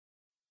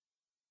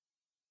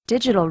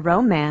Digital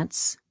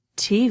Romance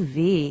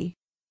TV.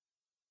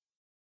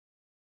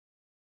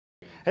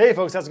 Hey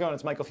folks, how's it going?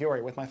 It's Michael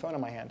Fiore with my phone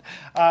in my hand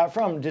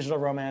from Digital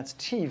Romance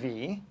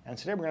TV. And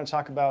today we're going to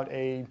talk about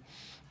a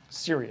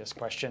serious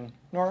question.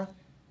 Nora?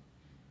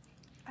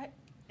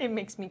 It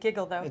makes me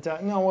giggle, though.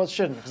 No, well, it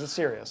shouldn't, because it's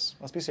serious.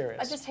 Let's be serious.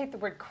 I just hate the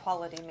word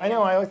quality man. I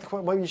know, I like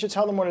well, you should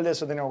tell them what it is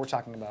so they know what we're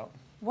talking about.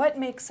 What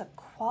makes a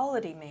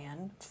quality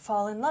man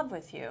fall in love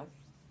with you?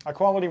 A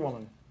quality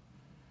woman.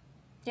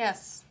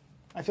 Yes.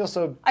 I feel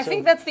so... I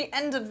think that's the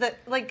end of the,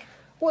 like...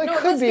 Well, it no,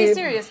 could let's be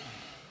serious.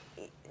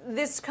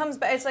 This comes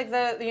back, it's like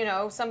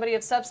somebody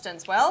of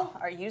substance. Well,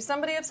 are you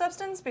somebody of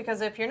substance?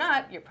 Because if you're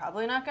not, you're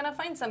probably not going to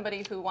find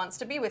somebody who wants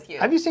to be with you.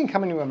 Have you seen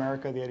Coming to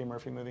America, the Eddie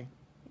Murphy movie?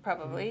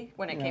 Probably,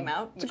 when it came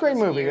out. It's a great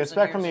movie. It's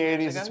back from the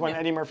 80s. Ago. It's when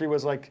Eddie Murphy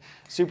was like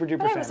super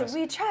duper famous. I was a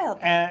wee child.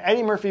 And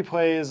Eddie Murphy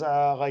plays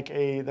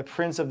the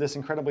prince of this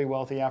incredibly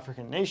wealthy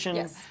African nation.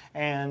 Yes.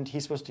 And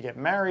he's supposed to get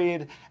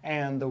married.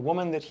 And the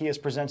woman that he is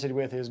presented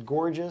with is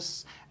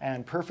gorgeous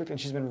and perfect. And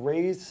she's been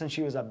raised since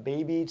she was a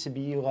baby to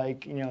be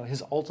like,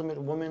 his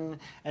ultimate woman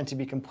and to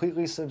be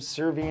completely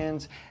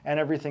subservient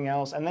and everything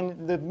else. And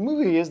then the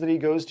movie is that he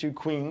goes to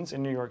Queens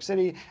in New York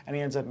City and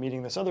he ends up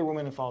meeting this other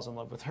woman and falls in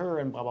love with her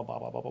and blah, blah, blah,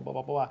 blah, blah, blah, blah,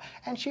 blah, blah.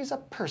 And she's a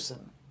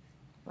person,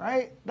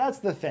 right? That's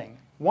the thing.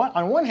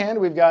 On one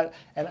hand, we've got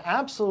an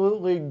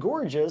absolutely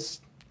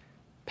gorgeous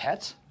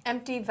pet.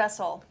 Empty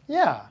vessel.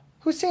 Yeah,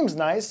 who seems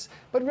nice,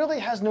 but really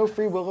has no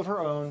free will of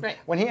her own. Right.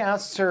 When he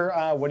asks her,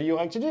 what do you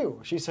like to do?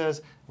 She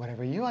says,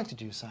 whatever you like to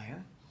do,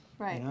 sire.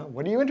 Right.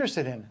 What are you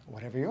interested in?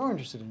 Whatever you're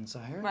interested in,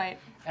 sire. Right.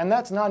 And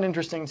that's not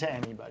interesting to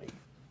anybody.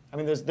 I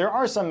mean, there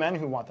are some men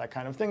who want that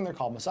kind of thing. They're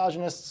called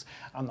misogynists.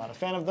 I'm not a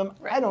fan of them.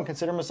 Right. I don't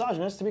consider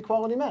misogynists to be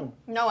quality men.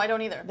 No, I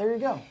don't either. There you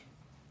go.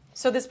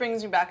 So this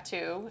brings you back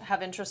to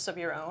have interests of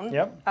your own.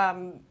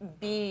 Yep.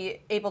 Be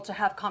able to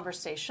have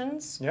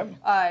conversations. Yep.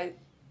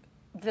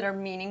 That are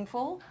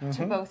meaningful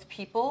to both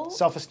people.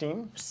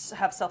 Self-esteem.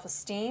 Have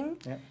self-esteem.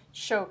 Yep.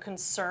 Show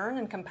concern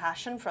and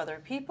compassion for other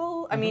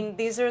people. I mean,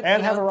 these are...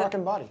 And have a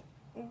rockin' body.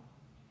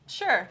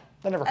 Sure.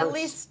 That never hurts. At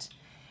least...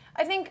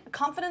 I think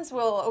confidence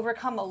will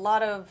overcome a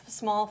lot of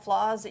small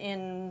flaws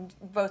in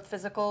both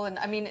physical and,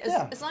 I mean,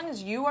 as long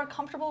as you are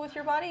comfortable with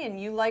your body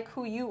and you like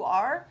who you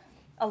are,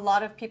 a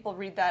lot of people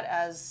read that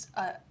as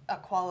a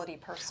quality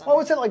person. Well,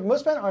 it's like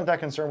most men aren't that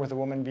concerned with a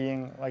woman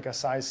being like a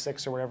size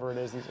 6 or whatever it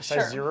is,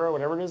 size 0,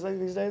 whatever it is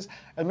these days,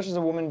 as much as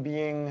a woman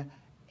being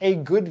a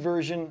good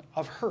version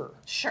of her.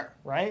 Sure.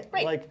 Right?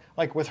 Right.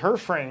 Like with her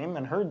frame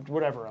and her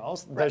whatever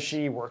else, Right. Does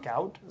she work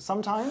out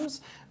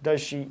sometimes? Does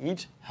she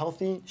eat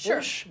healthy-ish?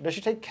 Sure. Does she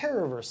take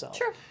care of herself?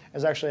 Sure.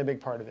 Is actually a big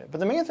part of it. But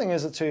the main thing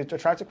is that to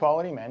attract a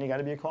quality man, you got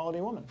to be a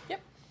quality woman.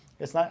 Yep.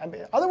 It's not. I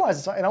mean,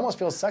 otherwise, it almost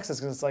feels sexist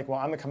because it's like, well,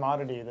 I'm a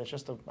commodity. I'm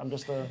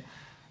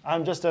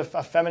just a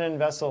feminine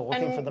vessel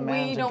looking for the man to guide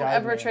me. And we don't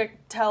ever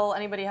tell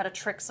anybody how to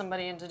trick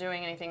somebody into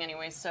doing anything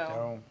anyway.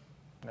 So.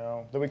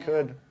 No. Though we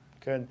could.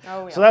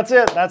 Oh, yeah. So that's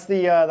it. That's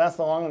the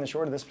long and the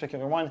short of this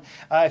particular one.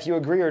 If you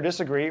agree or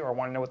disagree or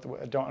want to know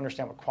don't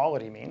understand what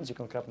quality means, you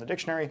can look it up in the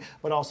dictionary,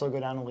 but also go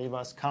down and leave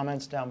us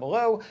comments down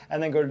below,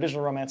 and then go to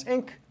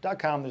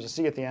digitalromanceinc.com. There's a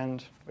C at the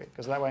end. Wait, it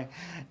goes that way.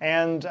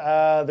 And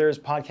there's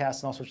podcasts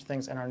and all sorts of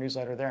things in our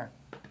newsletter there.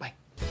 Bye.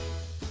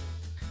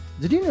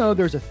 Did you know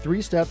there's a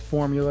 3-step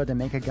formula to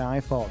make a guy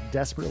fall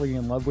desperately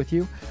in love with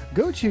you?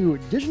 Go to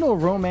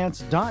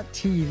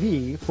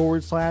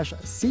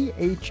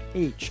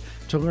digitalromance.tv/CHH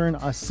to learn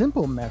a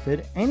simple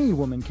method any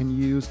woman can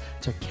use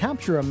to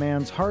capture a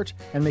man's heart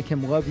and make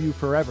him love you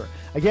forever.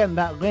 Again,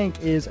 that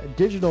link is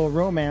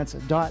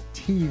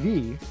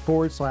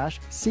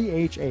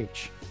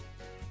digitalromance.tv/CHH.